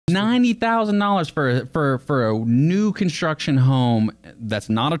$90,000 for a new construction home that's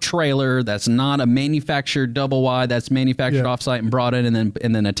not a trailer, that's not a manufactured double wide, that's manufactured offsite and brought in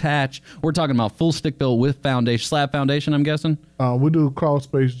and then attached. We're talking about full stick built with foundation, slab foundation, I'm guessing? We do crawl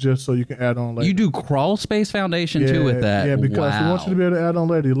space just so you can add on later. You do crawl space foundation too with that? Yeah, because we want you to be able to add on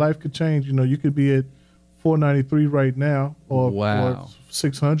later. Your life could change. You know, you could be at $493 right now or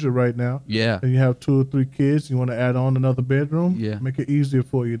 $600 right now. Yeah. And you have 2 or 3 kids. You want to add on another bedroom. Yeah. Make it easier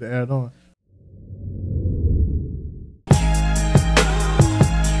for you to add on.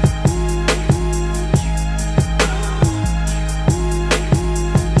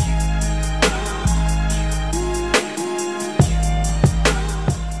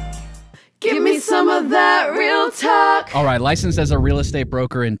 Give me some of that real talk. All right, licensed as a real estate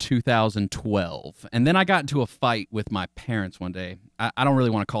broker in 2012. And then I got into a fight with my parents one day. I don't really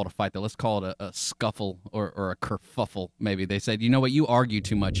want to call it a fight, though. Let's call it a scuffle or a kerfuffle, maybe. They said, you know what, you argue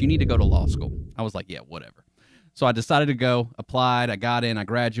too much. You need to go to law school. I was like, yeah, whatever. So I decided to go, applied, I got in, I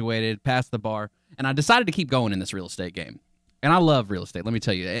graduated, passed the bar, and I decided to keep going in this real estate game. And I love real estate, let me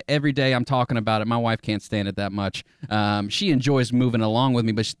tell you. Every day I'm talking about it. My wife can't stand it that much. She enjoys moving along with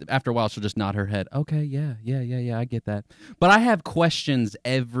me, but after a while she'll just nod her head. Okay, yeah, I get that. But I have questions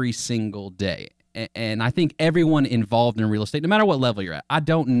every single day. And I think everyone involved in real estate, no matter what level you're at, I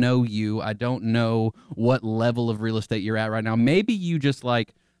don't know you. I don't know what level of real estate you're at right now. Maybe you just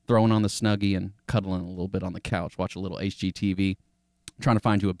like throwing on the Snuggie and cuddling a little bit on the couch, watch a little HGTV. Trying to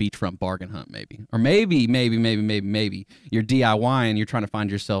find you a beachfront bargain hunt, maybe. Or maybe you're DIY and you're trying to find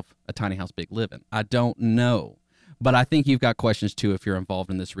yourself a tiny house, big living. I don't know. But I think you've got questions, too, if you're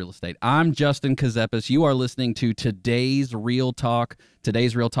involved in this real estate. I'm Justin Ckezepis. You are listening to Today's Real Talk,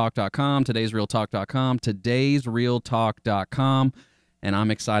 today'srealtalk.com, today'srealtalk.com, today'srealtalk.com. And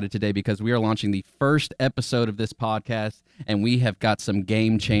I'm excited today because we are launching the first episode of this podcast, and we have got some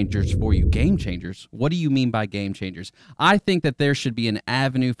game changers for you. Game changers? What do you mean by game changers? I think that there should be an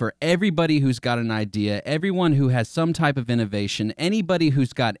avenue for everybody who's got an idea, everyone who has some type of innovation, anybody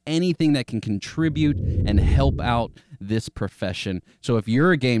who's got anything that can contribute and help out this profession. So if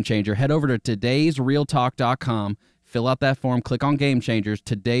you're a game changer, head over to today'srealtalk.com. Fill out that form, click on Game Changers,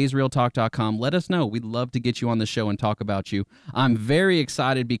 today'srealtalk.com. Let us know. We'd love to get you on the show and talk about you. I'm very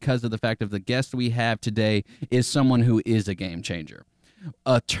excited because of the fact of the guest we have today is someone who is a game changer.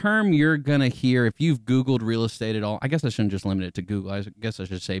 A term you're going to hear if you've Googled real estate at all. I guess I shouldn't just limit it to Google. I guess I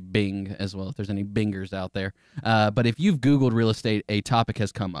should say Bing as well if there's any Bingers out there. But if you've Googled real estate, a topic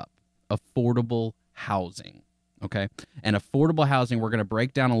has come up. Affordable housing. Okay? And affordable housing, we're going to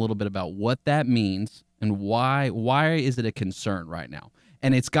break down a little bit about what that means and why is it a concern right now.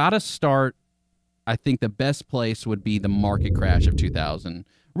 And it's got to start, I think the best place would be the market crash of 2000.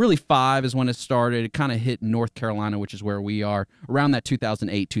 Really 5 is when it started. It kind of hit North Carolina, which is where we are. Around that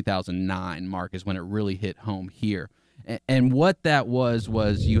 2008, 2009 mark is when it really hit home here. And what that was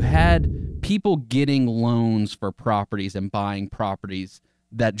you had people getting loans for properties and buying properties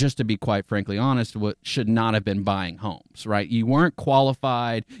that, just to be quite frankly honest, should not have been buying homes, right? You weren't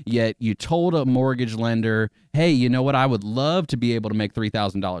qualified, yet you told a mortgage lender, hey, you know what, I would love to be able to make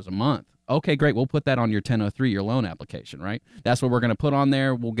 $3,000 a month. Okay, great, we'll put that on your 1003, your loan application, right? That's what we're going to put on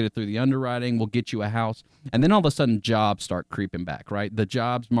there. We'll get it through the underwriting. We'll get you a house. And then all of a sudden, jobs start creeping back, right? The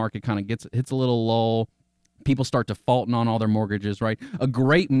jobs market kind of hits a little lull. People start defaulting on all their mortgages, right? A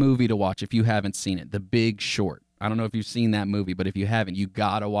great movie to watch if you haven't seen it, The Big Short. I don't know if you've seen that movie, but if you haven't, you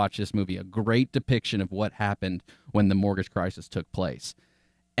got to watch this movie. A great depiction of what happened when the mortgage crisis took place.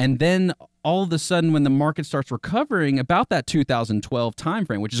 And then all of a sudden, when the market starts recovering, about that 2012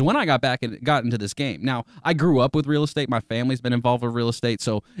 timeframe, which is when I got back and got into this game. Now, I grew up with real estate. My family's been involved with real estate,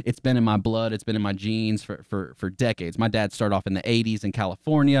 so it's been in my blood. It's been in my genes for decades. My dad started off in the 80s in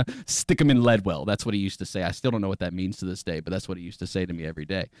California. Stick 'em in Leadwell. That's what he used to say. I still don't know what that means to this day, but that's what he used to say to me every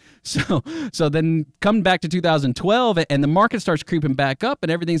day. So then come back to 2012, and the market starts creeping back up,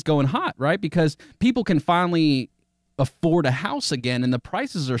 and everything's going hot, right? Because people can finally afford a house again, and the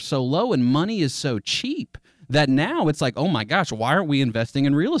prices are so low and money is so cheap that now it's like, oh my gosh, why aren't we investing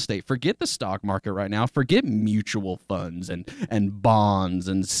in real estate? Forget the stock market right now. Forget mutual funds and bonds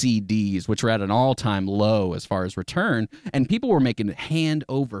and CDs, which are at an all-time low as far as return. And people were making hand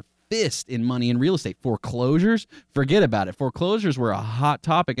over fist in money in real estate. Foreclosures, forget about it. Foreclosures were a hot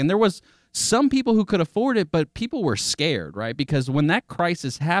topic, and there was some people who could afford it, but people were scared, right? Because when that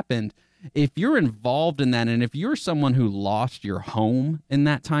crisis happened, if you're involved in that, and if you're someone who lost your home in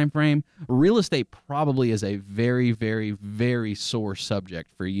that time frame, real estate probably is a very, very, very sore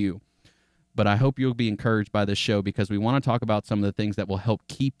subject for you. But I hope you'll be encouraged by this show because we want to talk about some of the things that will help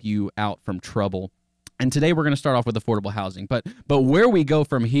keep you out from trouble And today we're going to start off with affordable housing, but where we go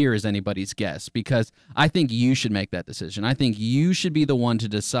from here is anybody's guess, because I think you should make that decision. I think you should be the one to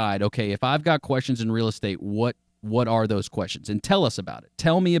decide, okay, if I've got questions in real estate, what are those questions? And tell us about it.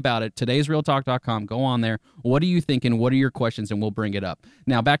 Tell me about it. todaysrealtalk.com. Go on there. What are you thinking? What are your questions? And we'll bring it up.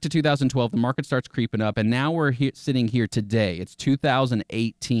 Now, back to 2012, the market starts creeping up, and now we're sitting here today. It's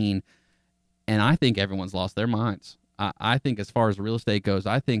 2018, and I think everyone's lost their minds. I think as far as real estate goes,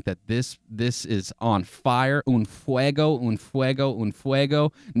 I think that this is on fire. Un fuego, un fuego, un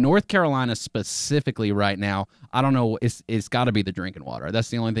fuego. North Carolina specifically right now, I don't know, it's got to be the drinking water. That's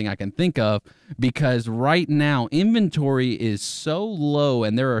the only thing I can think of, because right now inventory is so low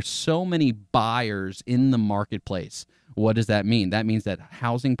and there are so many buyers in the marketplace. What does that mean? That means that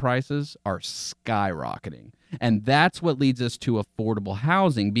housing prices are skyrocketing. And that's what leads us to affordable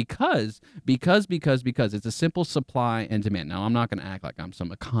housing, because it's a simple supply and demand. Now, I'm not going to act like I'm some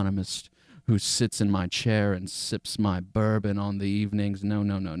economist who sits in my chair and sips my bourbon on the evenings.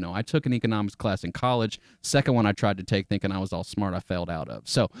 No. I took an economics class in college. Second one I tried to take thinking I was all smart, I failed out of.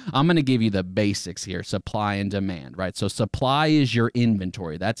 So I'm going to give you the basics here, supply and demand, right? So supply is your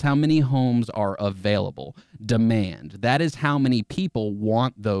inventory. That's how many homes are available. Demand, that is how many people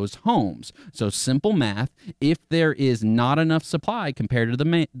want those homes. So simple math, if there is not enough supply compared to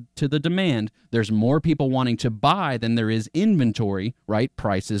the demand, there's more people wanting to buy than there is inventory, right?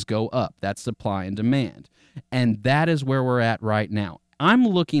 Prices go up. That's supply and demand. And that is where we're at right now. I'm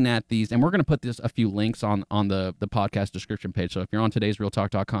looking at these, and we're going to put a few links on the podcast description page. So if you're on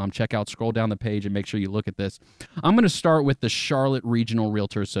todaysrealtalk.com, scroll down the page and make sure you look at this. I'm going to start with the Charlotte Regional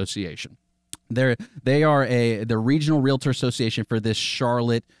Realtor Association. They are the regional realtor association for this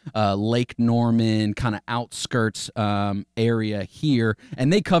Charlotte, Lake Norman kind of outskirts area here,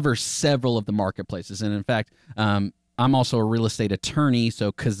 and they cover several of the marketplaces. And in fact, I'm also a real estate attorney,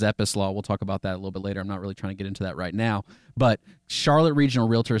 so Ckezepis law. We'll talk about that a little bit later. I'm not really trying to get into that right now. But Charlotte Regional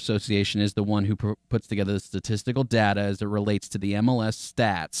Realtor Association is the one who puts together the statistical data as it relates to the MLS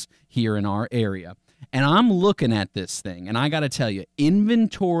stats here in our area. And I'm looking at this thing, and I got to tell you,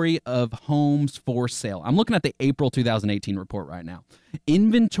 inventory of homes for sale. I'm looking at the April 2018 report right now.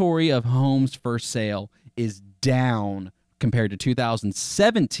 Inventory of homes for sale is down compared to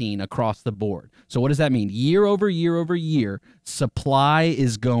 2017 across the board. So what does that mean? Year over year, supply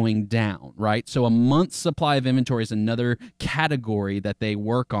is going down, right? So a month's supply of inventory is another category that they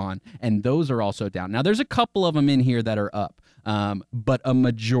work on, and those are also down. Now, there's a couple of them in here that are up, but a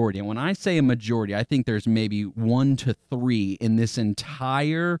majority, and when I say a majority, I think there's maybe 1 to 3 in this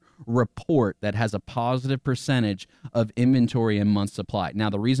entire report that has a positive percentage of inventory and month supply.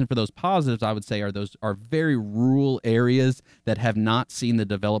 Now, the reason for those positives, I would say, are very rural areas that have not seen the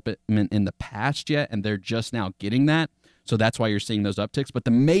development in the past yet, and they're just now getting that. So that's why you're seeing those upticks. But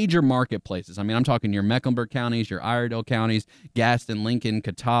the major marketplaces, I mean, I'm talking your Mecklenburg counties, your Iredell counties, Gaston, Lincoln,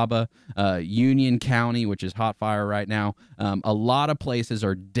 Catawba, Union County, which is hot fire right now. A lot of places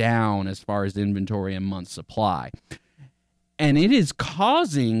are down as far as inventory and month supply. And it is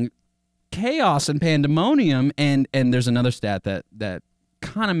causing chaos and pandemonium. And there's another stat that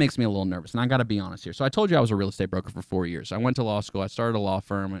kind of makes me a little nervous, and I got to be honest here. So I told you I was a real estate broker for 4 years. I went to law school. I started a law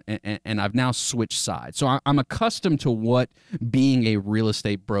firm, and I've now switched sides. So I'm accustomed to what being a real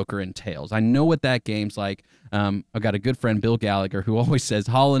estate broker entails. I know what that game's like. I've got a good friend, Bill Gallagher, who always says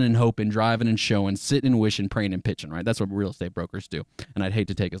hauling and hoping, driving and showing, sitting and wishing, praying and pitching, right? That's what real estate brokers do. And I'd hate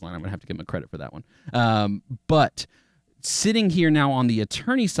to take his line. I'm going to have to give him credit for that one. But sitting here now on the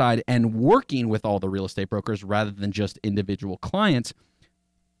attorney side and working with all the real estate brokers rather than just individual clients,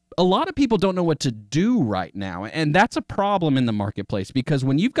 a lot of people don't know what to do right now, and that's a problem in the marketplace, because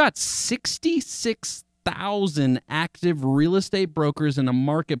when you've got 66,000 active real estate brokers in a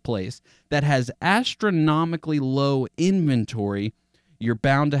marketplace that has astronomically low inventory, you're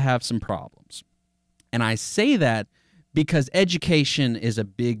bound to have some problems. And I say that because education is a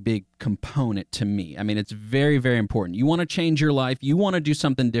big component to me. I mean, it's very, very important. You want to change your life, you want to do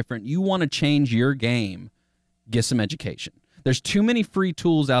something different, you want to change your game, get some education. There's too many free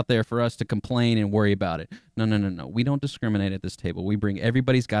tools out there for us to complain and worry about it. No. We don't discriminate at this table.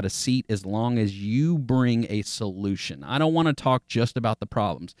 Everybody's got a seat as long as you bring a solution. I don't want to talk just about the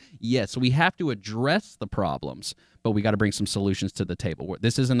problems. Yes, we have to address the problems, but we got to bring some solutions to the table.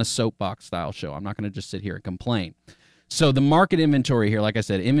 This isn't a soapbox style show. I'm not going to just sit here and complain. So the market inventory here, like I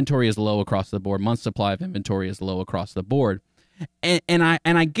said, inventory is low across the board. Month supply of inventory is low across the board. And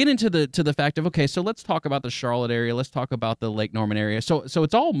I get into the fact of, okay, so let's talk about the Charlotte area, let's talk about the Lake Norman area. So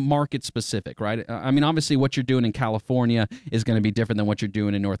it's all market specific, right? I mean, obviously what you're doing in California is going to be different than what you're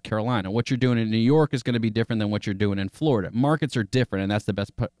doing in North Carolina. What you're doing in New York is going to be different than what you're doing in Florida. Markets are different, and that's the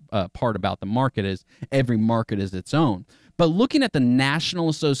best part about the market is every market is its own. But looking at the National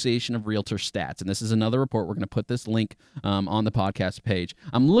Association of Realtor stats, and this is another report, we're going to put this link on the podcast page.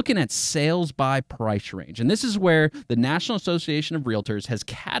 I'm looking at sales by price range, and this is where the National Association of Realtors has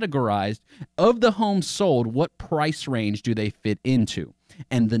categorized of the homes sold, what price range do they fit into?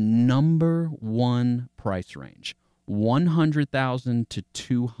 And the number one price range, $100,000 to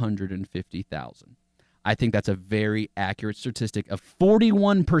 $250,000. I think that's a very accurate statistic of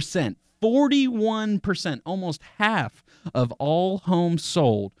 41%. 41%, almost half of all homes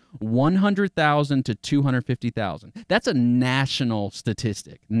sold, $100,000 to $250,000. That's a national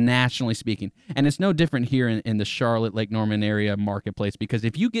statistic, nationally speaking, and it's no different here in the Charlotte Lake Norman area marketplace. Because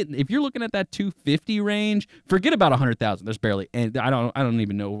if you're looking at that 250 range, forget about 100,000. There's barely, and I don't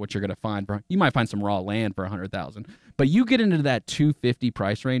even know what you're gonna find. You might find some raw land for 100,000, but you get into that 250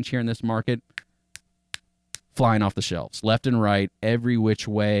 price range here in this market, flying off the shelves, left and right, every which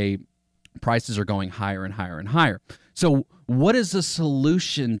way. Prices are going higher and higher and higher. So what is the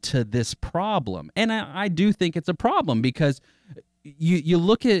solution to this problem? And I do think it's a problem, because you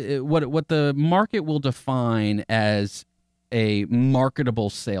look at what the market will define as a marketable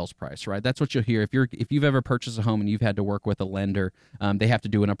sales price, right? That's what you'll hear. If you've ever purchased a home and you've had to work with a lender, they have to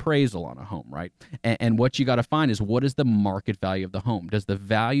do an appraisal on a home, right? And what you got to find is, what is the market value of the home? Does the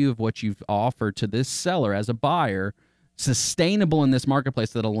value of what you've offered to this seller as a buyer sustainable in this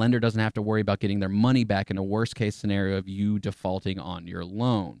marketplace, that a lender doesn't have to worry about getting their money back in a worst case scenario of you defaulting on your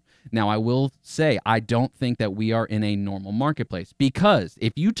loan? Now, I will say, I don't think that we are in a normal marketplace, because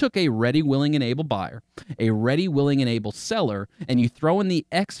if you took a ready, willing, and able buyer, a ready, willing, and able seller, and you throw in the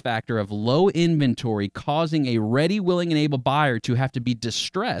X factor of low inventory causing a ready, willing, and able buyer to have to be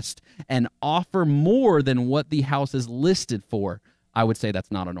distressed and offer more than what the house is listed for, I would say that's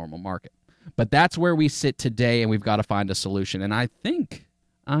not a normal market. But that's where we sit today, and we've got to find a solution. And I think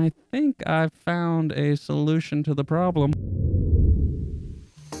I've found a solution to the problem.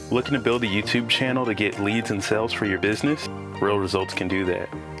 Looking to build a YouTube channel to get leads and sales for your business? Real Results can do that.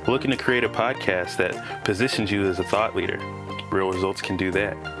 Looking to create a podcast that positions you as a thought leader? Real Results can do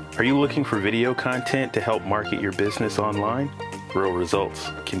that. Are you looking for video content to help market your business online? Real Results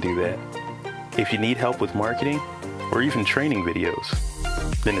can do that. If you need help with marketing or even training videos,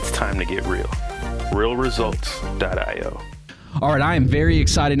 then it's time to get real. realresults.io. All right, I am very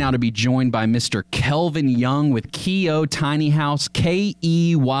excited now to be joined by Mr. Kelvin Young with Keyo Tiny House,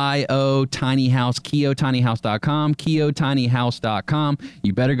 Keyo Tiny House, KeyoTinyHouse.com, KeyoTinyHouse.com.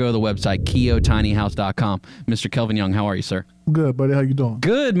 You better go to the website, KeyoTinyHouse.com. Mr. Kelvin Young, how are you, sir? Good, buddy. How you doing?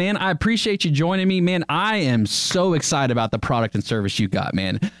 Good, man. I appreciate you joining me, man. I am so excited about the product and service you got,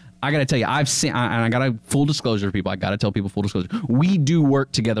 man. I got to tell you, I've seen, and I got to full disclosure to people, I got to tell people full disclosure, we do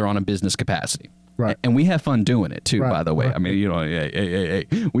work together on a business capacity. Right. And we have fun doing it too, right, by the way. Right. I mean, you know, hey,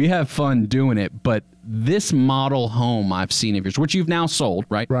 we have fun doing it, but this model home I've seen of yours, which you've now sold,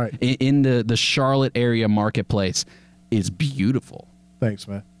 right? Right. In the Charlotte area marketplace, is beautiful. Thanks,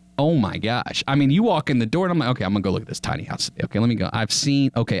 man. Oh my gosh. I mean, you walk in the door and I'm like, okay, I'm gonna go look at this tiny house. Okay, let me go. I've seen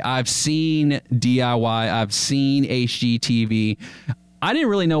DIY, I've seen HGTV. I didn't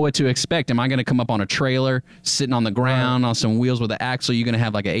really know what to expect. Am I going to come up on a trailer, sitting on the ground on some wheels with an axle? You're going to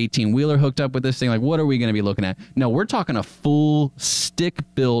have like an 18-wheeler hooked up with this thing? Like, what are we going to be looking at? No, we're talking a full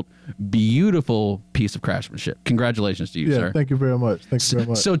stick-built, beautiful piece of craftsmanship. Congratulations to you, sir. Thank you very much. Thank you very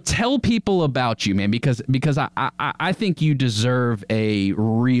much. So tell people about you, man, because I think you deserve a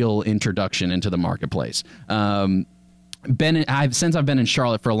real introduction into the marketplace. Since I've been in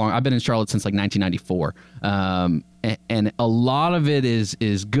Charlotte for I've been in Charlotte since like 1994. And a lot of it is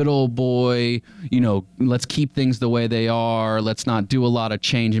good old boy, you know, let's keep things the way they are. Let's not do a lot of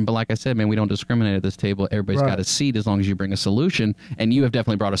changing. But like I said, man, we don't discriminate at this table. Everybody's got a seat as long as you bring a solution. And you have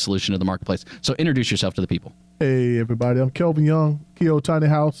definitely brought a solution to the marketplace. So introduce yourself to the people. Hey, everybody. I'm Kelvin Young, Keyo Tiny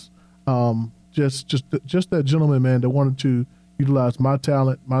House. Just that gentleman, man, that wanted to utilize my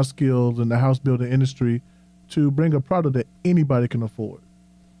talent, my skills in the house building industry to bring a product that anybody can afford.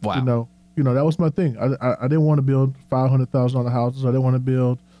 Wow. You know, that was my thing. I didn't want to build $500,000 houses. I didn't want to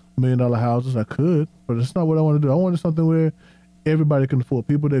build $1 million houses. I could, but it's not what I want to do. I wanted something where everybody can afford.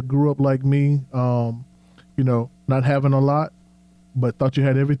 People that grew up like me, you know, not having a lot, but thought you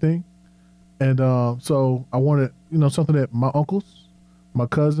had everything. And so I wanted, you know, something that my uncles, my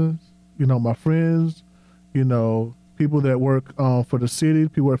cousins, you know, my friends, you know, people that work for the city,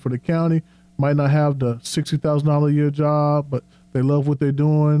 people work for the county, might not have the $60,000 a year job, but they love what they're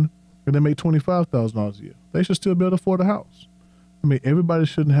doing, and they make $25,000 a year. They should still be able to afford a house. I mean, everybody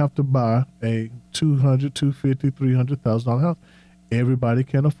shouldn't have to buy a $200,000, $250,000, $300,000 house. Everybody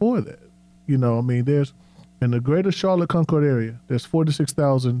can afford that. You know, I mean, there's in the greater Charlotte Concord area, there's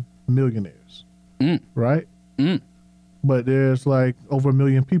 46,000 millionaires, right? But there's like over 1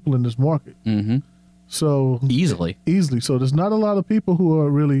 million people in this market. So easily. So there's not a lot of people who are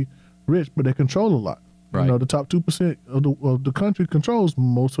really rich, but they control a lot. Right. You know, the top 2% of the country controls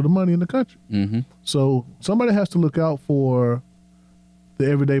most of the money in the country. So somebody has to look out for the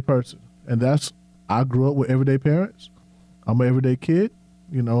everyday person. And I grew up with everyday parents. I'm an everyday kid.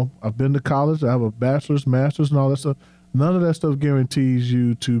 You know, I've been to college. I have a bachelor's, master's, and all that stuff. None of that stuff guarantees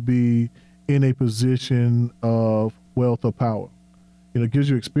you to be in a position of wealth or power. You know, it gives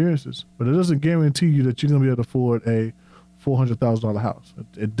you experiences, but it doesn't guarantee you that you're going to be able to afford a $400,000 house.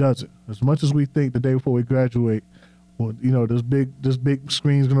 It doesn't. As much as we think the day before we graduate, well, you know, this big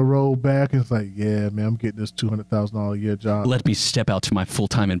screen's going to roll back, and it's like, yeah, man, I'm getting this $200,000 a year job. Let me step out to my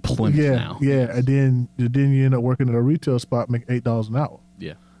full-time employment now. Yeah, and then you end up working at a retail spot, make $8 an hour.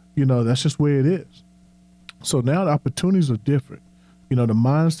 Yeah. You know, that's just where it is. So now the opportunities are different. You know, the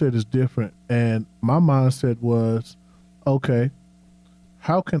mindset is different. And my mindset was, okay,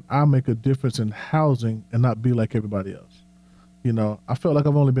 how can I make a difference in housing and not be like everybody else? You know, I felt like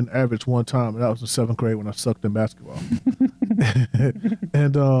I've only been average one time, and that was in 7th grade when I sucked in basketball.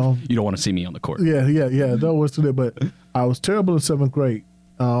 And you don't want to see me on the court. Yeah. That was today, but I was terrible in 7th grade.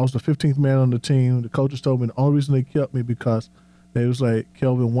 I was the 15th man on the team. The coaches told me the only reason they kept me because they was like,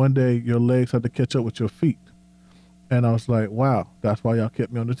 Kelvin, one day your legs have to catch up with your feet. And I was like, wow, that's why y'all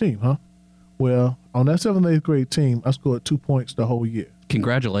kept me on the team, huh? Well, on that 7th and 8th grade team, I scored 2 points the whole year.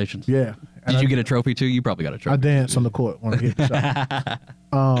 Congratulations. Yeah. Did you get a trophy too? You probably got a trophy. I danced on the court when I hit the shot.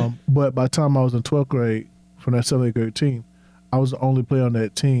 But by the time I was in 12th grade, from that 7th, 8th grade team, I was the only player on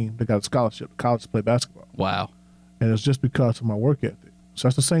that team that got a scholarship to college to play basketball. Wow. And it's just because of my work ethic. So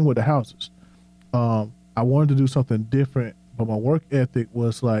that's the same with the houses. I wanted to do something different, but my work ethic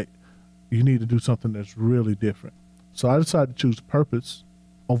was like, you need to do something that's really different. So I decided to choose purpose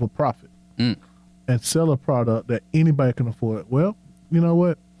over profit and sell a product that anybody can afford. Well, you know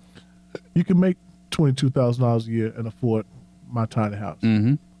what? You can make $22,000 a year and afford my tiny house.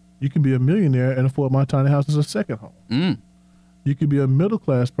 You can be a millionaire and afford my tiny house as a second home. You could be a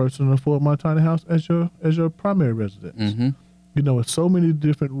middle-class person and afford my tiny house as your primary residence. You know, it's so many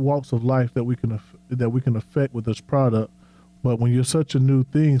different walks of life that we can affect with this product. But when you're such a new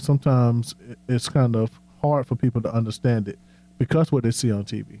thing, sometimes it's kind of hard for people to understand it because what they see on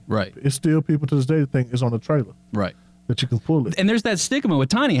TV. Right. It's still people to this day that think it's on a trailer. Right. That you can pull it. And there's that stigma with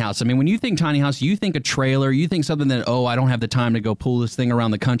tiny house. I mean, when you think tiny house, you think a trailer, you think something that, oh, I don't have the time to go pull this thing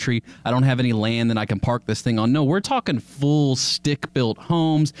around the country. I don't have any land that I can park this thing on. No, we're talking full stick-built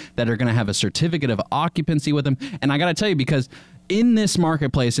homes that are going to have a certificate of occupancy with them. And I got to tell you, because in this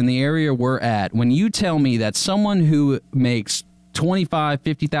marketplace, in the area we're at, when you tell me that someone who makes $25,000,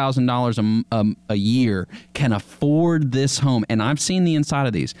 $50,000 a year can afford this home, and I've seen the inside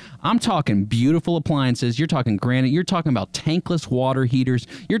of these. I'm talking beautiful appliances. You're talking granite. You're talking about tankless water heaters.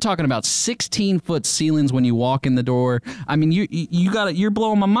 You're talking about 16-foot ceilings when you walk in the door. I mean, you're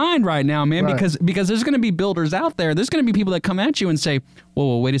blowing my mind right now, man. Right. Because there's going to be builders out there. There's going to be people that come at you and say,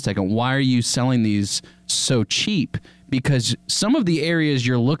 "Whoa, wait a second. Why are you selling these so cheap?" Because some of the areas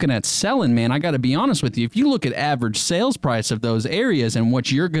you're looking at selling, man, I got to be honest with you. If you look at average sales price of those areas and what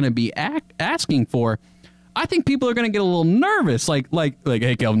you're going to be asking for, I think people are going to get a little nervous. Like,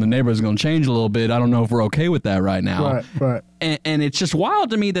 hey, Kelvin, the neighborhood's going to change a little bit. I don't know if we're okay with that right now. Right. And it's just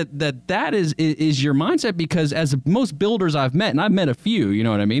wild to me that is your mindset, because as most builders I've met, and I've met a few, you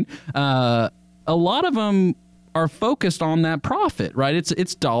know what I mean? A lot of them are focused on that profit, right?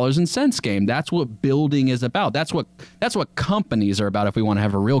 It's dollars and cents game. That's what building is about. That's what companies are about. If we want to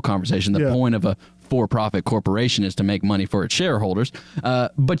have a real conversation, the point of a for-profit corporation is to make money for its shareholders.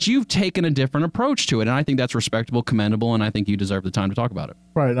 But you've taken a different approach to it, and I think that's respectable, commendable, and I think you deserve the time to talk about it.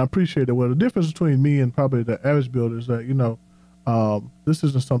 Right, and I appreciate it. Well, the difference between me and probably the average builder is that, you know, this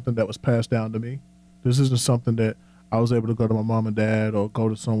isn't something that was passed down to me. This isn't something that I was able to go to my mom and dad or go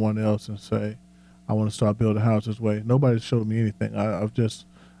to someone else and say, I want to start building a house this way. Nobody showed me anything. I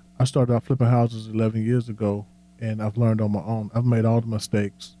started out flipping houses 11 years ago, and I've learned on my own. I've made all the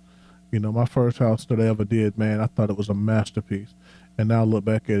mistakes. You know, my first house that I ever did, man, I thought it was a masterpiece. And now I look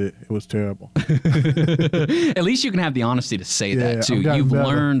back at it, it was terrible. At least you can have the honesty to say that, too. You've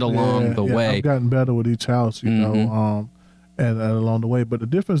learned along the way. I've gotten better with each house, you know, and along the way. But the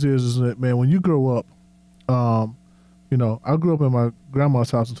difference is that, man, when you grow up, you know, I grew up in my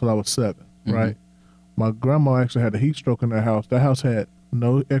grandma's house until I was 7. right? My grandma actually had a heat stroke in that house. That house had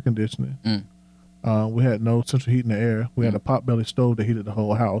no air conditioning. We had no central heat in the air. We had a potbelly stove that heated the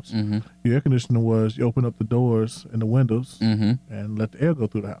whole house. Your air conditioner was you open up the doors and the windows and let the air go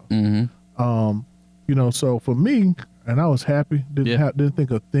through the house. You know, so for me, and I was happy. Didn't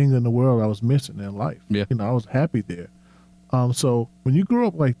think a thing in the world I was missing in life. You know, I was happy there. So when you grow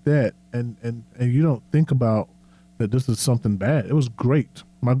up like that and you don't think about that this is something bad, it was great.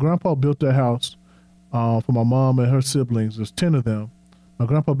 My grandpa built that house for my mom and her siblings. There's 10 of them. My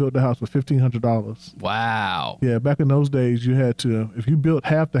grandpa built the house for $1,500. Wow. Yeah, back in those days, you had to, if you built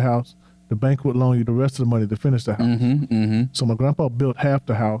half the house, the bank would loan you the rest of the money to finish the house. So my grandpa built half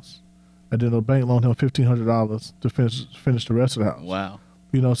the house, and then the bank loaned him $1,500 to finish the rest of the house. Wow.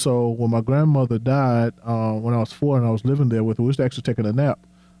 You know, so when my grandmother died, when I was 4 and I was living there with her, we was actually taking a nap.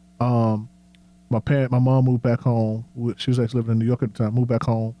 My mom moved back home. She was actually living in New York at the time. Moved back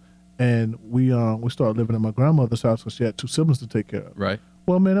home, and we started living in my grandmother's house because she had 2 siblings to take care of. Right.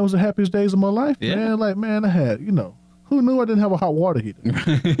 Well, man, that was the happiest days of my life, man. Like, man, I had, you know, who knew I didn't have a hot water heater?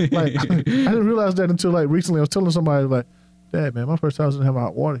 Like, I didn't realize that until, like, recently. I was telling somebody, like, Dad, man, my first house didn't have a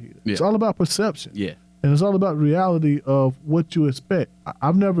hot water heater. It's all about perception. And it's all about reality of what you expect.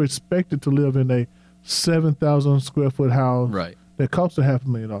 I've never expected to live in a 7,000 square foot house that costs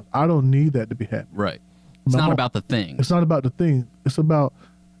 $500,000. I don't need that to be happy. It's not about the thing. It's not about the thing. It's about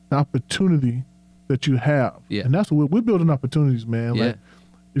the opportunity that you have. And that's what we're building opportunities, man. Like,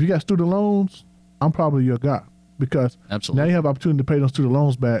 if you got student loans, I'm probably your guy because now you have opportunity to pay those student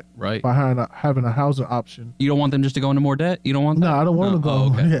loans back by having a housing option. You don't want them just to go into more debt? You don't want that? No, I don't want them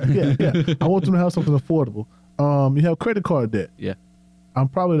to go. I want them to have something affordable. You have credit card debt. I'm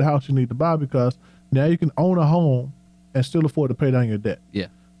probably the house you need to buy because now you can own a home and still afford to pay down your debt.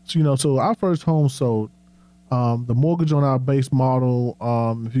 So, you know, so our first home sold. The mortgage on our base model,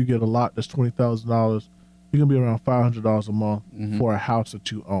 if you get a lot that's $20,000, you're going to be around $500 a month for a house that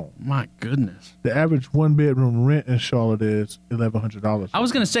you own. My goodness. The average 1-bedroom rent in Charlotte is $1,100. I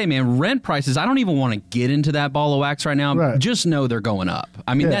was going to say, man, rent prices, I don't even want to get into that ball of wax right now. Just know they're going up.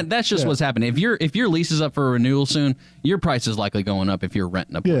 I mean, that's just what's happening. If your lease is up for renewal soon, your price is likely going up if you're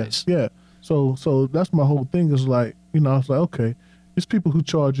renting a place. So that's my whole thing is like, you know, it's like, okay, it's people who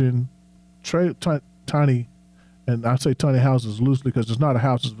charging tiny, and I say tiny houses loosely because it's not a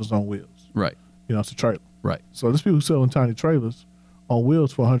house, it's on wheels. You know, it's a trailer. So there's people who selling tiny trailers on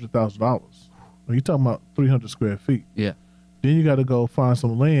wheels for $100,000. When you're talking about 300 square feet. Then you got to go find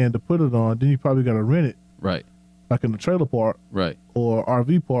some land to put it on. Then you probably got to rent it. Like in the trailer park. Or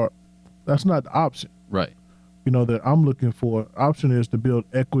RV park. That's not the option. You know, that I'm looking for. Option is to build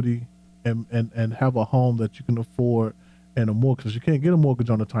equity and have a home that you can afford and a mortgage. Because you can't get a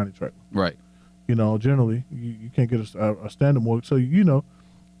mortgage on a tiny trailer. You know, generally, you can't get a standard mortgage. So, you know,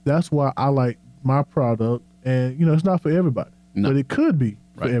 that's why I like my product. And, you know, it's not for everybody. But it could be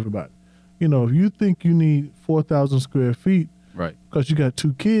for everybody. You know, if you think you need 4,000 square feet because you got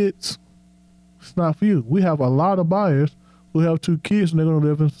 2 kids, it's not for you. We have a lot of buyers who have 2 kids and they're going to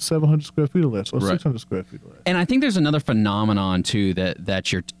live in 700 square feet or less or 600 square feet or less. And I think there's another phenomenon, too, that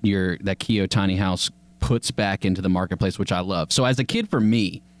Keyo Tiny House puts back into the marketplace, which I love. So as a kid, for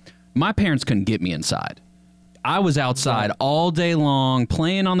me, my parents couldn't get me inside. I was outside all day long,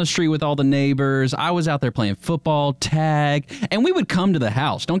 playing on the street with all the neighbors. I was out there playing football, tag, and we would come to the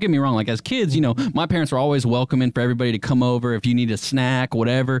house. Don't get me wrong. Like, as kids, you know, my parents were always welcoming for everybody to come over if you need a snack,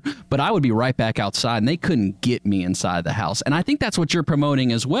 whatever. But I would be right back outside, and they couldn't get me inside the house. And I think that's what you're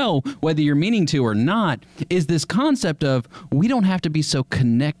promoting as well, whether you're meaning to or not, is this concept of we don't have to be so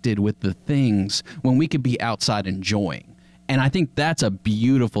connected with the things when we could be outside enjoying. And I think that's a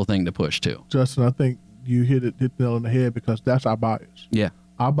beautiful thing to push, too. Justin, I think you hit the nail on the head because that's our buyers.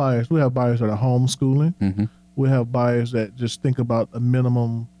 Our buyers, we have buyers that are homeschooling. We have buyers that just think about a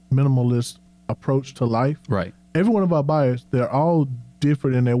minimalist approach to life. Every one of our buyers, they're all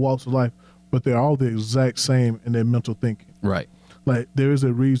different in their walks of life, but they're all the exact same in their mental thinking. Like, there is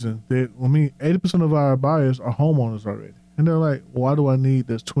a reason. 80% of our buyers are homeowners already. And they're like, why do I need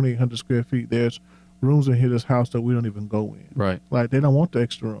this 2,800 square feet? There's rooms in here, this house that we don't even go in. Like, they don't want the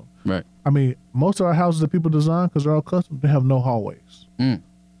extra room. I mean, most of our houses that people design, because they're all custom, they have no hallways.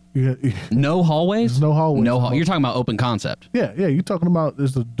 No hallways? There's no hallways. You're talking about open concept. Yeah. You're talking about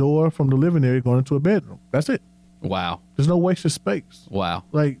there's a door from the living area going into a bedroom. That's it. Wow. There's no wasted space. Wow.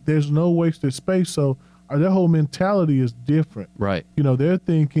 Like, there's no wasted space. So their whole mentality is different. You know, they're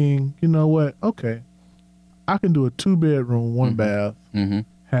thinking, you know what? Okay, I can do a 2-bedroom, 1 bath,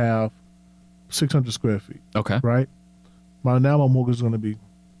 have 600 square feet. Right? Now my mortgage is going to be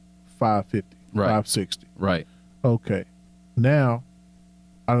 $550, $560. Right. Okay. Now,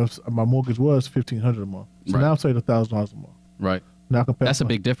 my mortgage was $1,500 a month. So Right. now I'm saving $1,000 a month. Right. Now I can pay That's a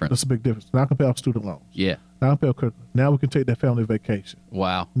big difference. That's a big difference. Now I can pay off student loans. Yeah. Now I can pay off credit. Now we can take that family vacation.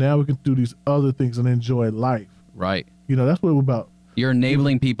 Wow. Now we can do these other things and enjoy life. Right. You know, that's what we're about. You're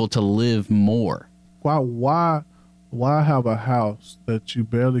enabling people to live more. Why have a house that you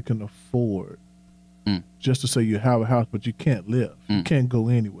barely can afford just to say you have a house, but you can't live? You can't go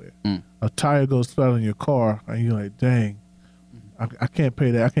anywhere. A tire goes flat on your car, and you're like, dang, I can't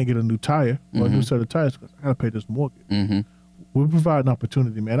pay that. I can't get a new tire or a new set of tires because I got to pay this mortgage. We provide an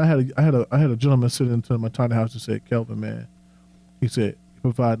opportunity, man. I had a gentleman sitting into my tiny house and said, Kelvin, man, he said, you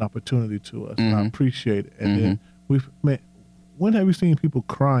provide an opportunity to us, and I appreciate it. And then when have you seen people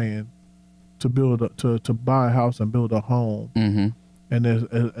crying to buy a house and build a home, and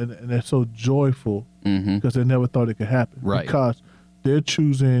they're so joyful because they never thought it could happen, Right. because they're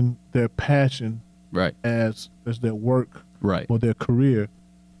choosing their passion Right. as their work Right. or their career,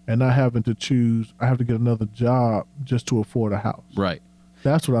 and not having to choose. I have to get another job just to afford a house. Right.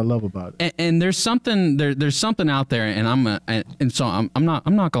 That's what I love about it. And there's something there's something out there, and I'm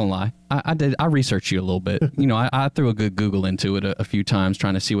not gonna lie. I researched you a little bit. You know, I threw a good Google into it a few times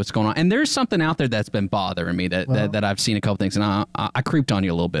trying to see what's going on. And there's something out there that's been bothering me that I've seen a couple things, and I creeped on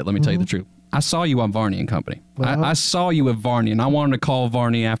you a little bit. Let me tell you the truth. I saw you on Varney and Company. I saw you with Varney, and I wanted to call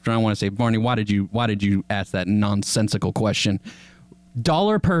Varney after. I want to say, Varney, why did you ask that nonsensical question?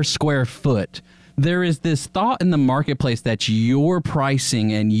 Dollar per square foot. There is this thought in the marketplace that your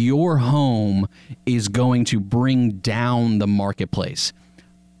pricing and your home is going to bring down the marketplace.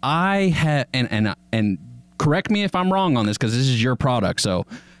 I have, and correct me if I'm wrong on this because this is your product. So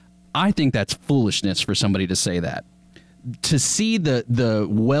I think that's foolishness for somebody to say that. To see the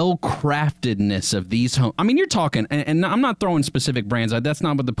well-craftedness of these homes. I mean, you're talking, and I'm not throwing specific brands. That's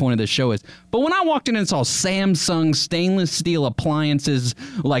not what the point of this show is. But when I walked in and saw Samsung stainless steel appliances,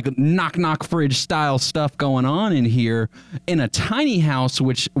 like knock-knock fridge style stuff going on in here, in a tiny house,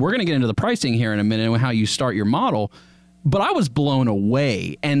 which we're going to get into the pricing here in a minute and how you start your model. But I was blown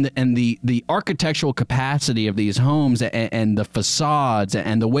away, and the architectural capacity of these homes, and the facades,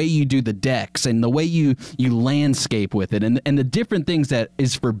 and the way you do the decks, and the way you landscape with it, and the different things that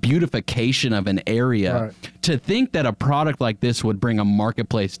is for beautification of an area. Right. To think that a product like this would bring a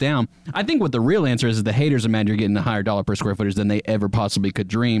marketplace down, I think what the real answer is the haters are mad you're getting a higher dollar per square footage than they ever possibly could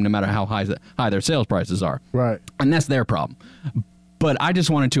dream, no matter how high their sales prices are. Right. And that's their problem. But I just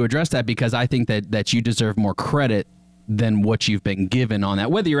wanted to address that because I think that you deserve more credit than what you've been given on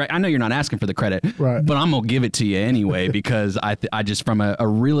that. Whether I know you're not asking for the credit, right, but I'm gonna give it to you anyway because I just from a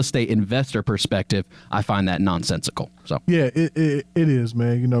real estate investor perspective, I find that nonsensical. So yeah, it is,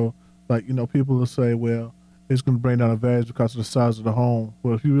 man. You know, like people will say, well, it's going to bring down the values because of the size of the home.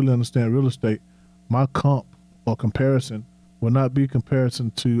 Well, if you really understand real estate, my comp or comparison will not be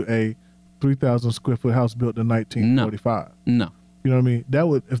comparison to a 3,000 square foot house built in 1945. No. You know what I mean? That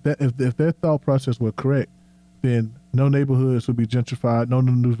would if their thought process were correct, then no neighborhoods would be gentrified, no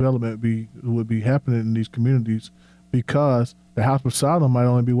new development would be happening in these communities because the house beside them might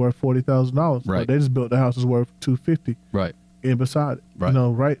only be worth $40,000. Right. But they just built the house is worth $250. Right. In beside it. Right. You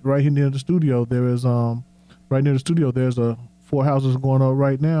know, right here near the studio there is right near the studio there's 4 houses going on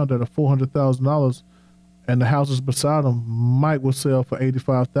right now that are $400,000, and the houses beside them will sell for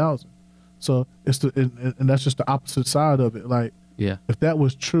 $85,000. So it's and that's just the opposite side of it. Like, yeah, if that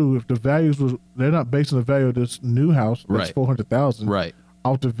was true, if the values they're not basing the value of this new house that's $400,000 right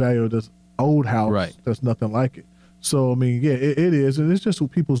off the value of this old house that's nothing like it. So I mean, yeah, it is, and it's just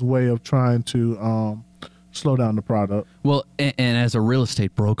people's way of trying to slow down the product. Well, and as a real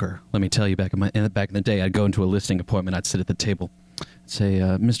estate broker, let me tell you, back in the day, I'd go into a listing appointment, I'd sit at the table, say,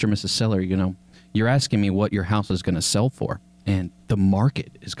 Mr. and Mrs. Seller, you're asking me what your house is going to sell for. And the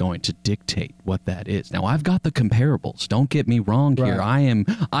market is going to dictate what that is. Now, I've got the comparables. Don't get me wrong here. Right.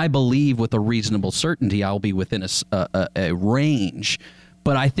 I believe with a reasonable certainty I'll be within a range.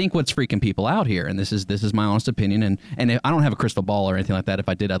 But I think what's freaking people out here, and this is my honest opinion, and I don't have a crystal ball or anything like that. If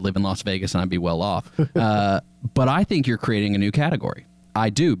I did, I'd live in Las Vegas and I'd be well off. But I think you're creating a new category.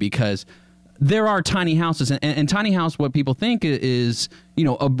 I do, because there are tiny houses, and tiny house, what people think is,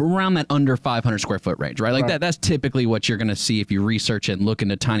 around that under 500 square foot range, right? Like that's typically what you're going to see if you research and look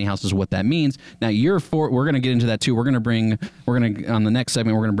into tiny houses, what that means. Now we're going to get into that too. On the next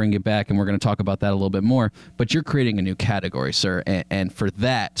segment, we're going to bring you back and we're going to talk about that a little bit more, but you're creating a new category, sir. And for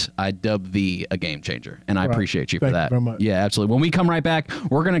that, I dub thee a game changer, and I appreciate you for that. Thank you very much. Yeah, absolutely. When we come right back,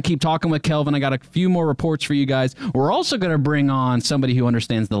 we're going to keep talking with Kelvin. I got a few more reports for you guys. We're also going to bring on somebody who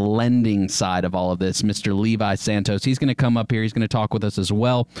understands the lending side of all of this, Mr. Levi Santos. He's going to come up here. He's going to talk with us as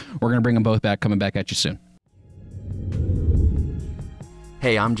well. We're going to bring them both back, coming back at you soon.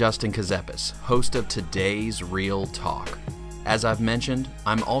 Hey, I'm Justin Ckezepis, host of today's Real Talk. As I've mentioned,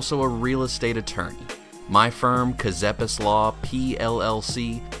 I'm also a real estate attorney. My firm, Ckezepis Law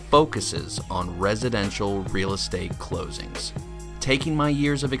PLLC, focuses on residential real estate closings. Taking my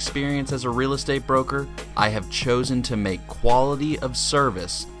years of experience as a real estate broker, I have chosen to make quality of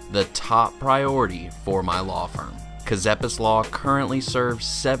service the top priority for my law firm. Ckezepis Law currently serves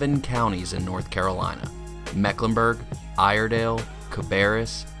 7 counties in North Carolina: Mecklenburg, Iredell,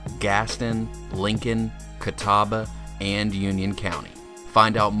 Cabarrus, Gaston, Lincoln, Catawba, and Union County.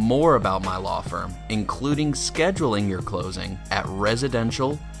 Find out more about my law firm, including scheduling your closing, at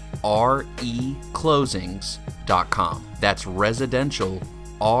residentialreclosings.com. That's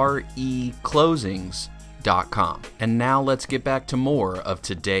residentialreclosings.com. And now let's get back to more of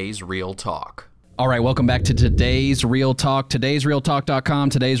today's Real Talk. All right, welcome back to today's Real Talk. Today'srealtalk.com,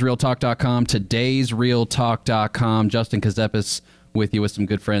 today'srealtalk.com, today'srealtalk.com. Justin Ckezepis with you with some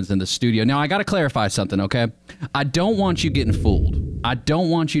good friends in the studio. Now, I got to clarify something, okay? I don't want you getting fooled. I don't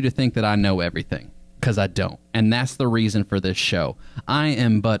want you to think that I know everything, because I don't. And that's the reason for this show. I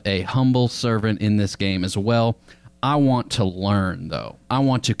am but a humble servant in this game as well. I want to learn, though. I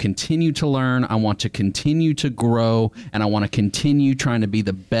want to continue to learn. I want to continue to grow, and I want to continue trying to be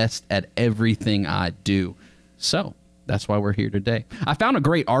the best at everything I do. So that's why we're here today. I found a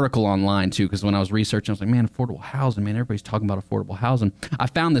great article online, too, because when I was researching, I was like, man, affordable housing, man, everybody's talking about affordable housing. I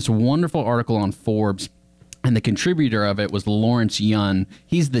found this wonderful article on Forbes, and the contributor of it was Lawrence Yun.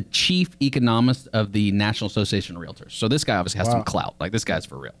 He's the chief economist of the National Association of Realtors. So this guy obviously has some clout. Like, this guy's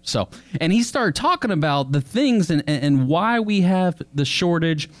for real. So, and he started talking about the things and why we have the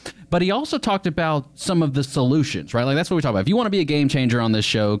shortage. But he also talked about some of the solutions, right? Like, that's what we talk about. If you want to be a game changer on this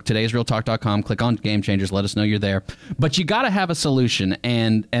show, today'srealtalk.com, click on Game Changers. Let us know you're there. But you got to have a solution.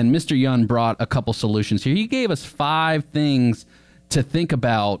 And Mr. Yun brought a couple solutions here. He gave us 5 things to think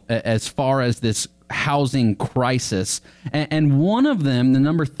about as far as this housing crisis, and one of them, the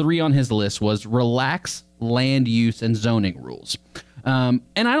number 3 on his list, was relax land use and zoning rules. And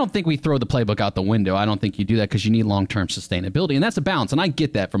I don't think we throw the playbook out the window. I don't think you do that, because you need long-term sustainability, and that's a balance. And I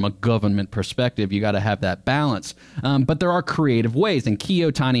get that from a government perspective. You got to have that balance. But there are creative ways, and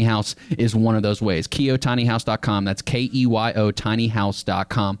Keyo Tiny House is one of those ways. KeyoTinyHouse.com. That's Keyo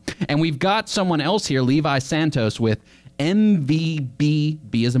tinyhouse.com. And we've got someone else here, Levi Santos, with MVB,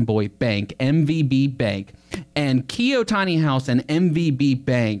 B as in boy, Bank, MVB Bank, and Keyo Tiny House and MVB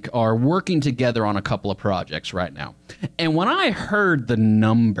Bank are working together on a couple of projects right now. And when I heard the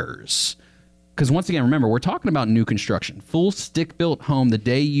numbers, because once again, remember, we're talking about new construction, full stick-built home. The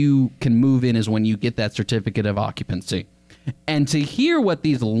day you can move in is when you get that certificate of occupancy. And to hear what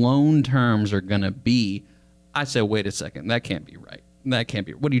these loan terms are going to be, I said, wait a second, that can't be right. That can't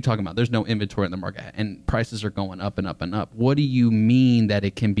be. What are you talking about? There's no inventory in the market, and prices are going up and up and up. What do you mean that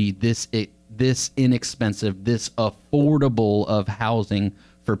it can be this inexpensive, this affordable of housing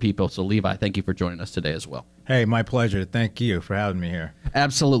for people? So, Levi, thank you for joining us today as well. Hey, my pleasure. Thank you for having me here.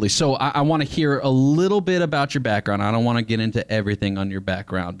 Absolutely. So I want to hear a little bit about your background. I don't want to get into everything on your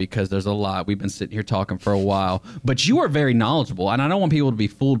background, because there's a lot. We've been sitting here talking for a while, but you are very knowledgeable, and I don't want people to be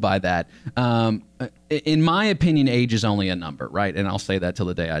fooled by that. In my opinion, age is only a number, right? And I'll say that till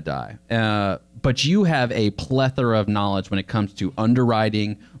the day I die. But you have a plethora of knowledge when it comes to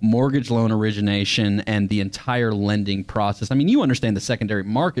underwriting, mortgage loan origination, and the entire lending process. I mean, you understand the secondary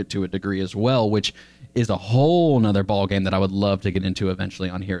market to a degree as well, which is a whole nother ballgame that I would love to get into eventually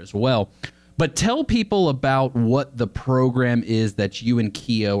on here as well. But tell people about what the program is that you and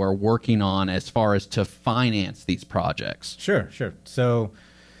Keyo are working on as far as to finance these projects. Sure. So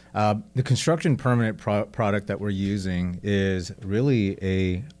the construction permanent product that we're using is really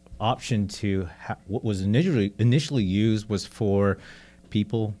a option to what was initially used was for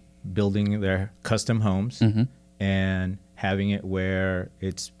people building their custom homes and having it where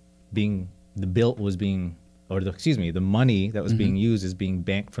it's being the money that was being used is being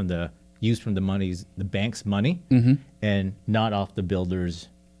banked from the bank's money and not off the builder's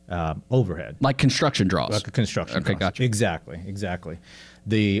overhead. Like construction draws. Like a construction Okay, draws. gotcha. Exactly.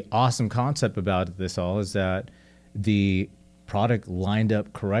 The awesome concept about this all is that the product lined up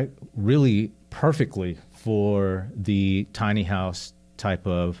really perfectly for the tiny house type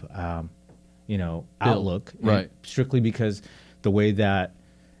of outlook. Right. Strictly because the way that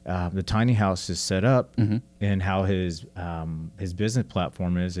the tiny house is set up and how his business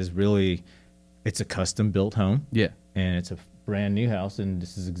platform is really, it's a custom built home. Yeah. And it's a brand new house, and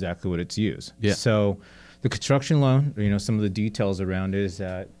this is exactly what it's used. Yeah. So The construction loan, some of the details around it is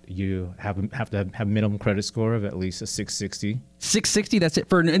that you have to have minimum credit score of at least a 660. 660, that's it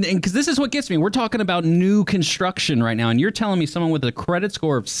for, and because this is what gets me. We're talking about new construction right now, and you're telling me someone with a credit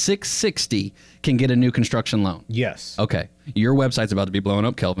score of 660 can get a new construction loan. Yes. Okay. Your website's about to be blown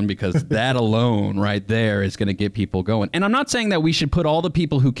up, Kelvin, because that alone right there is going to get people going. And I'm not saying that we should put all the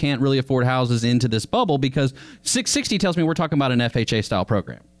people who can't really afford houses into this bubble, because 660 tells me we're talking about an FHA style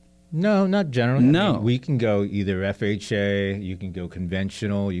program. No, not generally. No. I mean, we can go either FHA, you can go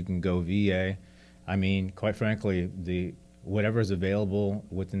conventional, you can go VA. I mean, quite frankly, whatever is available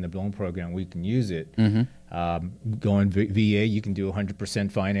within the loan program, we can use it. Going VA, you can do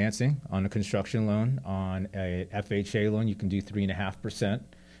 100% financing on a construction loan. On a FHA loan, you can do 3.5%,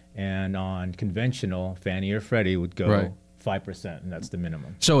 and on conventional, Fannie or Freddie would go 5%, and that's the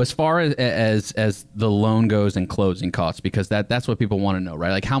minimum. So as far as the loan goes and closing costs, because that's what people want to know,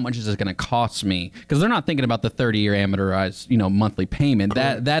 right? Like, how much is this going to cost me? Because they're not thinking about the 30-year amortized, monthly payment.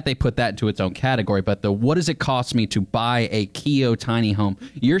 That they put that into its own category. But what does it cost me to buy a Keyo tiny home?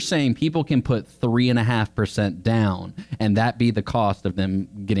 You're saying people can put 3.5% down, and that be the cost of them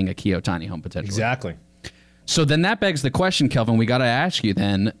getting a Keyo tiny home potentially. Exactly. So then that begs the question, Kelvin, we got to ask you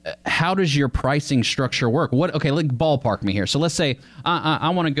then, how does your pricing structure work? Okay, like ballpark me here. So let's say I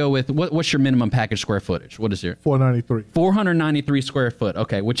want to go with, what's your minimum package square footage? What is your? 493. 493 square foot.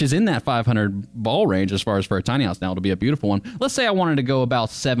 Okay, which is in that 500 ball range as far as for a tiny house. Now it'll be a beautiful one. Let's say I wanted to go about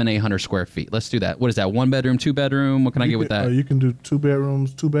 800 square feet. Let's do that. What is that? 1 bedroom, 2 bedroom? What can I get with that? You can do 2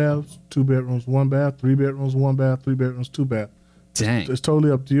 bedrooms, 2 baths, 2 bedrooms, 1 bath, 3 bedrooms, 1 bath, 3 bedrooms, 2 bath. Dang. It's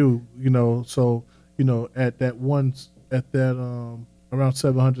totally up to you, so at that around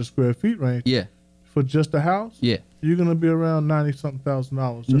 700 square feet range. Yeah. For just a house. Yeah. You're gonna be around $90-something thousand.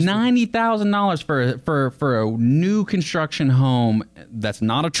 $90,000 for a new construction home that's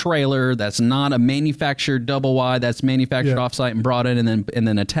not a trailer, that's not a manufactured double wide, that's manufactured offsite and brought in and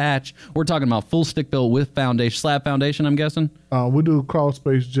then attached. We're talking about full stick built with foundation, slab foundation, I'm guessing. We do crawl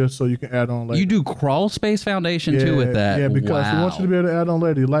space just so you can add on later. You do crawl space foundation too with that? Yeah, because we want you to be able to add on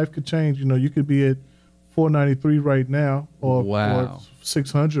later. Your life could change. You could be at 493 right now, or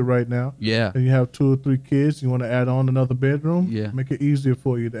 600 right now. Yeah. And you have 2 or 3 kids. You want to add on another bedroom. Yeah. Make it easier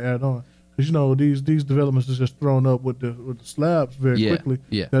for you to add on. Because these developments are just thrown up with the slabs very quickly.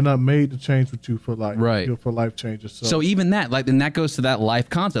 Yeah. They're not made to change with you for life. Right. For life changes. So even that, then that goes to that life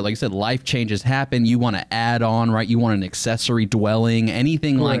concept. Like I said, life changes happen. You want to add on, right? You want an accessory dwelling,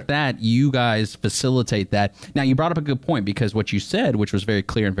 anything like that. You guys facilitate that. Now, you brought up a good point, because what you said, which was very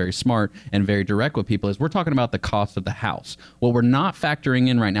clear and very smart and very direct with people, is we're talking about the cost of the house. What we're not factoring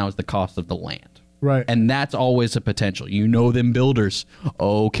in right now is the cost of the land. Right. And that's always a potential. Them builders.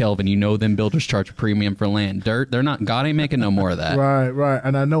 Oh, Kelvin, them builders charge a premium for land. Dirt, they're not, God ain't making no more of that. Right.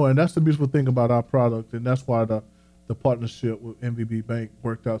 And I know, and that's the beautiful thing about our product, and that's why the partnership with MVB Bank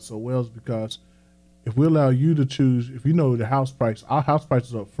worked out so well, is because if we allow you to choose, if the house price, our house price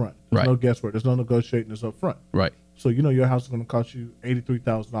is up front. There's no guesswork. There's no negotiating. It's up front. Right. So your house is going to cost you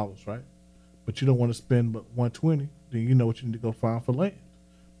 $83,000, right? But you don't want to spend but $120. Then you know what you need to go find for land.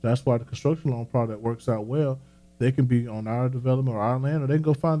 That's why the construction loan product works out well. They can be on our development or our land, or they can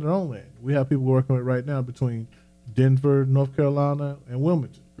go find their own land. We have people working with right now between Denver, North Carolina, and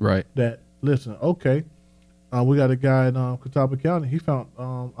Wilmington. Right. That, listen, okay, we got a guy in Catawba County. He found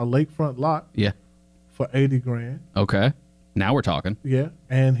a lakefront lot. Yeah. For $80,000. Okay. Now we're talking. Yeah,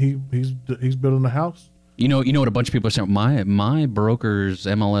 and he's building a house. You know what a bunch of people are saying? My broker's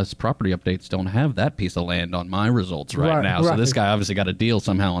MLS property updates don't have that piece of land on my results right now. So this guy obviously got a deal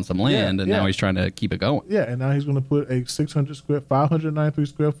somehow on some land, and now he's trying to keep it going. Yeah, and now he's going to put a 593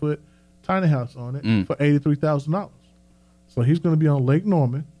 square foot tiny house on it for $83,000. So he's going to be on Lake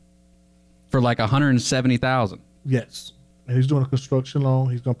Norman for like $170,000. Yes, and he's doing a construction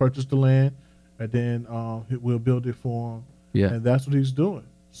loan. He's going to purchase the land, and then we'll build it for him. Yeah, and that's what he's doing.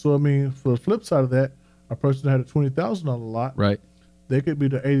 So I mean, for the flip side of that, a person that had a $20,000 lot, right? They could be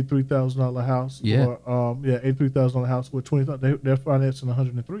the $83,000 house, or $83,000 house with $20,000. They're financing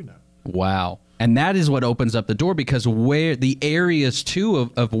 $103 now. Wow, and that is what opens up the door, because where the areas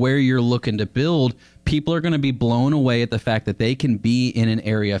too of where you're looking to build, people are going to be blown away at the fact that they can be in an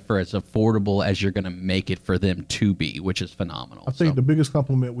area for as affordable as you're going to make it for them to be, which is phenomenal. I think the biggest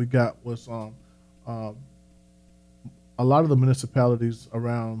compliment we got was a lot of the municipalities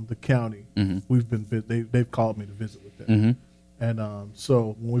around the county, they've called me to visit with them. And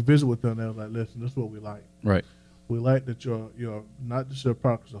so when we visit with them, they're like, listen, this is what we like. Right. We like that your not just your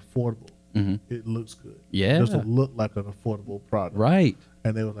product is affordable. It looks good. Yeah. It doesn't look like an affordable product. Right.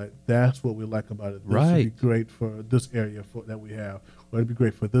 And they were like, that's what we like about it. This would be great for this area that we have. But it'd be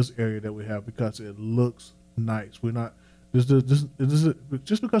great for this area that we have because it looks nice. We're not just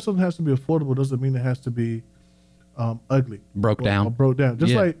because something has to be affordable doesn't mean it has to be ugly, broke down.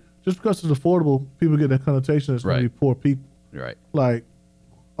 Just like just because it's affordable, people get that connotation it's going to be poor people. Right. Like,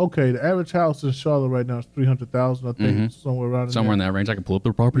 okay, the average house in Charlotte right now is $300,000. I think somewhere around in that range. I can pull up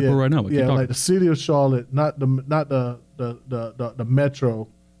the property report right now. Yeah, like the city of Charlotte, not the metro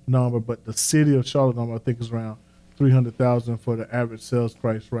number, but the city of Charlotte number. I think is around $300,000 for the average sales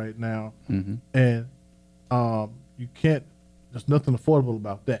price right now, and you can't. There's nothing affordable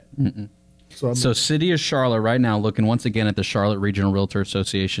about that. So City of Charlotte right now, looking once again at the Charlotte Regional Realtor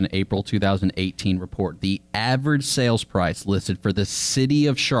Association April 2018 report, the average sales price listed for the City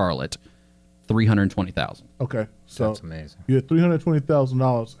of Charlotte, $320,000. Okay, so that's amazing. You're at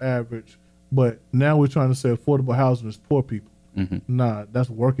 $320,000 average, but now we're trying to say affordable housing is poor people. Nah, that's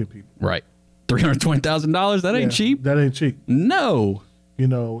working people. Right. $320,000. That ain't cheap. That ain't cheap. No. You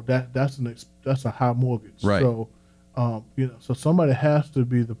know that's a high mortgage. Right. So. So somebody has to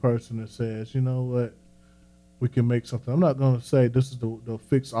be the person that says, you know what, we can make something. I'm not going to say this is the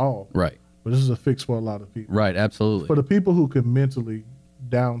fix all, right? But this is a fix for a lot of people, right? Absolutely. For the people who can mentally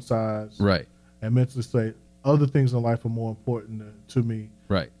downsize, right, and mentally say other things in life are more important to me,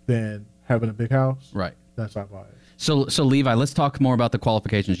 right, than having a big house, right. That's our bias. So Levi, let's talk more about the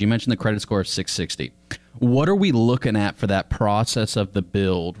qualifications. You mentioned the credit score of 660. What are we looking at for that process of the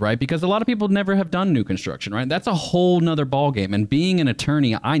build, right? Because a lot of people never have done new construction, right? That's a whole nother ballgame. And being an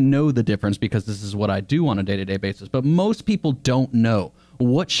attorney, I know the difference because this is what I do on a day-to-day basis. But most people don't know.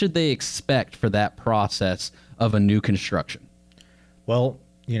 What should they expect for that process of a new construction? Well,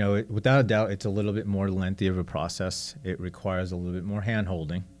 you know, without a doubt, it's a little bit more lengthy of a process. It requires a little bit more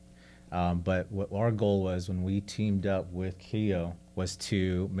hand-holding. But what our goal was when we teamed up with Keyo was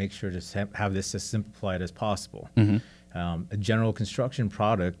to make sure to have this as simplified as possible. A general construction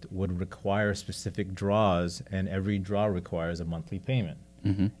product would require specific draws, and every draw requires a monthly payment.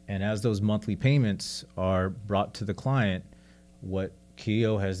 And as those monthly payments are brought to the client, what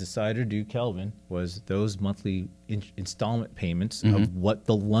Keyo has decided to do, Kelvin, was those monthly installment payments of what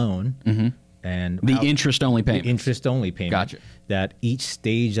the loan and the interest-only payment. Interest-only payment. Gotcha. That each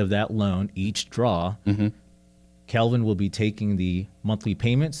stage of that loan, each draw, Kelvin will be taking the monthly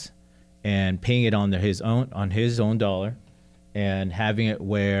payments and paying it on his own dollar, and having it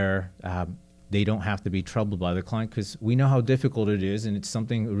where they don't have to be troubled by the client, because we know how difficult it is, and it's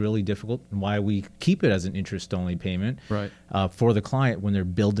something really difficult, and why we keep it as an interest-only payment for the client when they're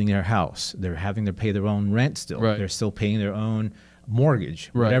building their house. They're having to pay their own rent still. They're still paying their own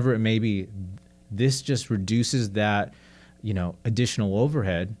mortgage, whatever it may be. This just reduces that, you know, additional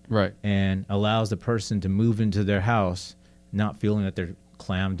overhead, and allows the person to move into their house not feeling that they're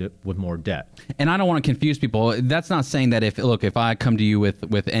clammed with more debt. And I don't want to confuse people. That's not saying that if I come to you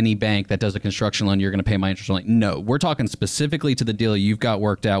with any bank that does a construction loan, you're going to pay my interest only. No, we're talking specifically to the deal you've got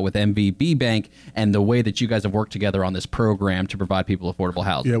worked out with MVB Bank and the way that you guys have worked together on this program to provide people affordable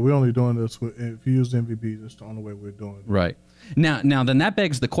housing. Yeah, we're only doing this if you use MVB. That's the only way we're doing it. Right. Now, then that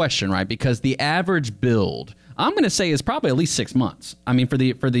begs the question, right? Because the average build, I'm going to say, is probably at least 6 months. I mean,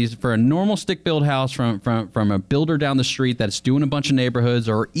 for a normal stick-built house from a builder down the street that's doing a bunch of neighborhoods,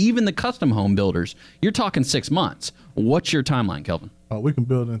 or even the custom home builders, you're talking 6 months. What's your timeline, Kelvin? We can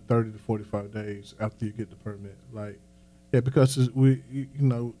build in 30 to 45 days after you get the permit. Because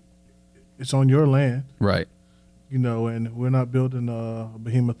it's on your land, right? You know, and we're not building a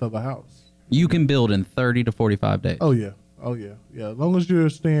behemoth of a house. You can build in 30 to 45 days. Oh yeah. As long as you're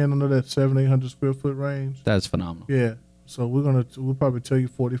staying under that 700-800 square foot range, that's phenomenal. Yeah. So we'll probably tell you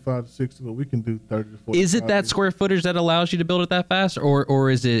 45 to 60, but we can do 30 to 45. Is it that square footage that allows you to build it that fast, or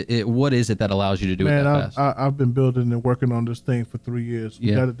is it what is it that allows you to do it that fast? I've been building and working on this thing for 3 years.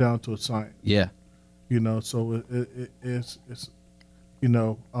 We got it down to a science. Yeah. You know, so it's you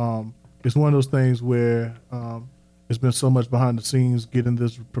know, it's one of those things where it's been so much behind the scenes getting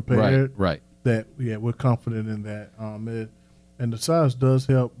this prepared. Right. That we're confident in that. And the size does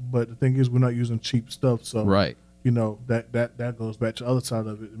help, but the thing is we're not using cheap stuff. So you know, that goes back to the other side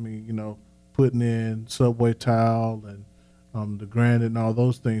of it. I mean, you know, putting in subway tile and the granite and all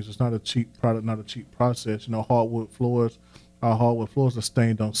those things. It's not a cheap product, not a cheap process. You know, hardwood floors. Our hardwood floors are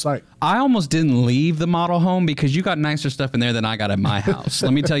stained on site. I almost didn't leave the model home because you got nicer stuff in there than I got at my house.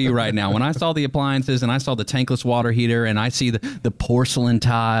 Let me tell you right now, when I saw the appliances and I saw the tankless water heater and I see the porcelain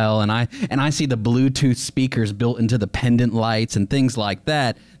tile and I see the Bluetooth speakers built into the pendant lights and things like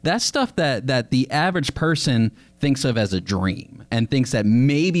that, That's stuff that the average person thinks of as a dream and thinks that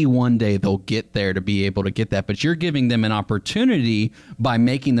maybe one day they'll get there to be able to get that. But you're giving them an opportunity by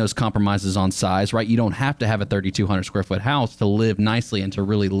making those compromises on size, right? You don't have to have a 3,200 square foot house to live nicely and to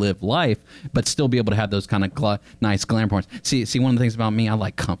really live life, but still be able to have those kind of nice glamour points. See, one of the things about me, I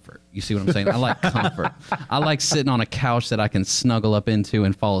like comfort. You see what I'm saying? I like comfort. I like sitting on a couch that I can snuggle up into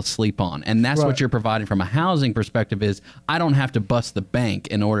and fall asleep on. And that's what you're providing from a housing perspective is I don't have to bust the bank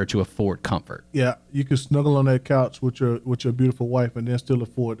in order to afford comfort. Yeah, you can snuggle on that couch with your beautiful wife and then still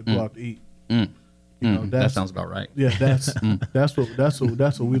afford to go out to eat. You know, that sounds about right. Yeah, that's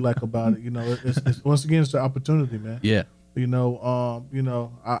what we like about it. You know, it's once again it's the opportunity, man. Yeah. You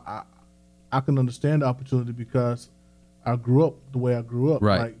know, I can understand the opportunity because I grew up the way I grew up.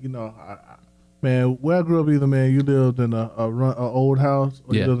 Right. Like, you know, man, where I grew up, either, man, you lived in a old house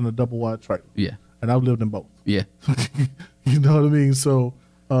or you lived in a double wide trailer. Yeah. And I've lived in both. Yeah. You know what I mean? So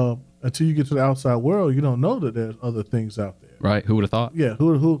until you get to the outside world, you don't know that there's other things out there. Right. Who would have thought? Yeah. Who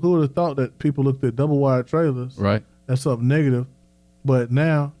would have thought that people looked at double wide trailers? Right. That's something negative. But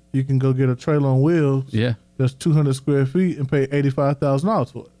now you can go get a trailer on wheels. Yeah. That's 200 square feet and pay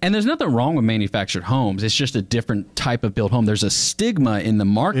 $85,000 for it. And there's nothing wrong with manufactured homes. It's just a different type of built home. There's a stigma in the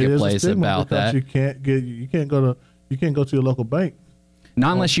marketplace about that. You can't go to your local bank.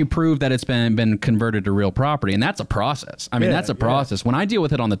 Not unless you prove that it's been converted to real property, and that's a process. I mean, that's a process. When I deal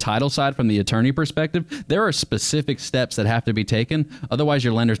with it on the title side from the attorney perspective, there are specific steps that have to be taken. Otherwise,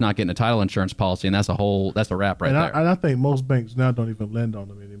 your lender's not getting a title insurance policy, and that's a wrap right there. And I think most banks now don't even lend on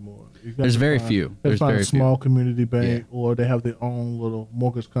them anymore. There's very few. They find a small community bank, or they have their own little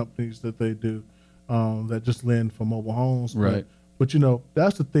mortgage companies that they do that just lend for mobile homes. Right. But you know,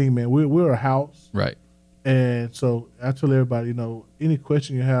 that's the thing, man. We're a house. Right. And so I tell everybody, you know, any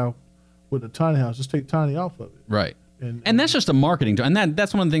question you have with a tiny house, just take tiny off of it. Right. And that's just a marketing tool. And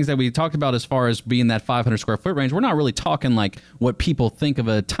that's one of the things that we talked about as far as being that 500 square foot range. We're not really talking like what people think of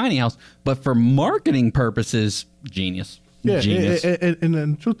a tiny house, but for marketing purposes, genius. Yeah, genius. And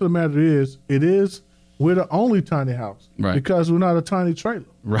the truth of the matter is, we're the only tiny house. Right. Because we're not a tiny trailer.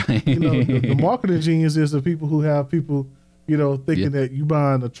 Right. You know, the marketing genius is the people who have people, you know, thinking that you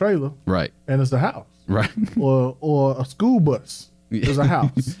buying a trailer. Right. And it's a house. Right. Or a school bus is a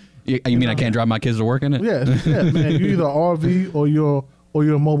house. You mean I can't drive my kids to work in it? Yeah, man. You're either RV or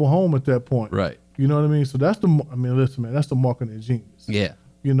you're a mobile home at that point. Right. You know what I mean? So listen, man, that's the marketing genius. Yeah.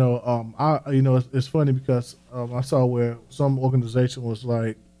 You know, it's funny because I saw where some organization was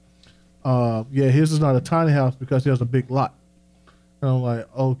like, his is not a tiny house because he has a big lot. And I'm like,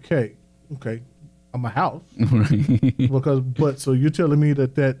 okay, I'm a house. So you're telling me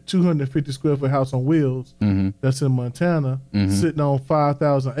that 250 square foot house on wheels that's in Montana sitting on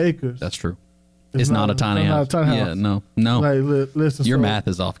 5,000 acres. That's true. It's not a tiny house. Not a tiny house. Yeah, no. Like, listen, your math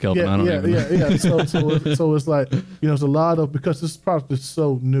is off, Kelvin. I don't even know. Yeah. So it's like, you know, it's a lot of, because this product is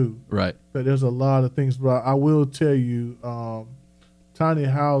so new. Right. That there's a lot of things. But I will tell you, tiny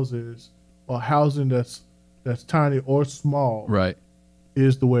houses or housing that's tiny or small, right,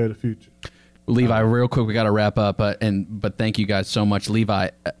 is the way of the future. Levi, real quick, we got to wrap up, but thank you guys so much. Levi,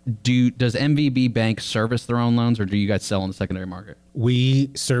 does MVB Bank service their own loans, or do you guys sell in the secondary market?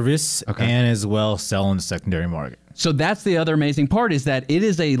 We service and as well sell in the secondary market. So that's the other amazing part, is that it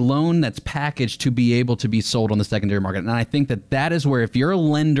is a loan that's packaged to be able to be sold on the secondary market. And I think that is where, if you're a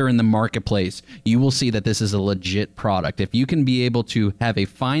lender in the marketplace, you will see that this is a legit product. If you can be able to have a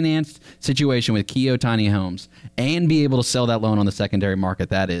financed situation with Keyo Tiny Homes and be able to sell that loan on the secondary market,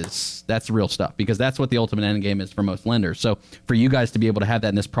 that's real stuff, because that's what the ultimate end game is for most lenders. So for you guys to be able to have that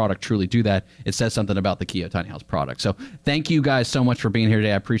in this product, truly do that, it says something about the Keyo Tiny House product. So thank you guys so much for being here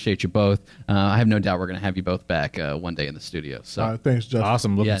today. I appreciate you both. I have no doubt we're going to have you both back one day in the studio. So thanks, Justin.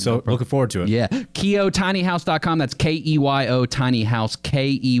 Awesome. Looking forward to it. Yeah. KeyoTinyHouse.com. That's KEYO Tiny House.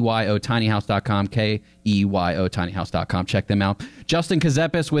 KEYO Tinyhouse.com. KEYO Tinyhouse.com. Check them out. Justin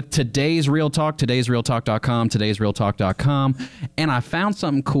Ckezepis with Today's Real Talk. Today'sRealTalk.com. Today'sRealTalk.com. And I found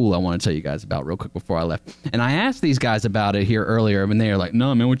something cool I want to tell you guys about real quick before I left. And I asked these guys about it here earlier, and they are like,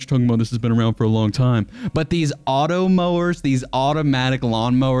 "No, man, what you talking about? This has been around for a long time." But these auto mowers, these automatic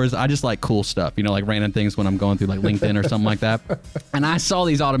lawn mowers, I just like cool stuff, you know, like random things when I'm going through like LinkedIn or something like that. And I saw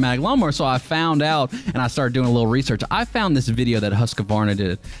these automatic lawnmowers, so I found out, and I started doing a little research. I found this video that Husqvarna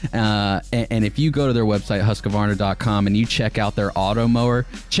did, and if you go to their website, husqvarna.com, and you check out their auto mower,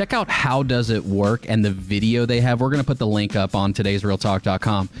 check out how does it work and the video they have. We're going to put the link up on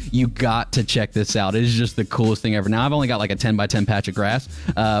todaysrealtalk.com. You got to check this out. It is just the coolest thing ever. Now, I've only got like a 10 by 10 patch of grass,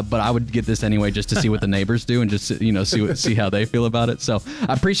 but I would get this anyway just to see what the neighbors do and just, see how they feel about it. So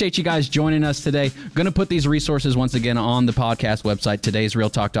I appreciate you guys joining us today. Going to put these resources once again on the podcast website,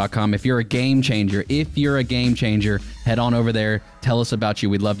 todaysrealtalk.com. If you're a game changer, head on over there. Tell us about you.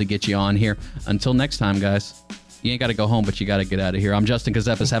 We'd love to get you on here. Until next time, guys, you ain't got to go home, but you got to get out of here. I'm Justin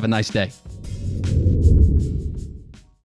Ckezepis. Have a nice day.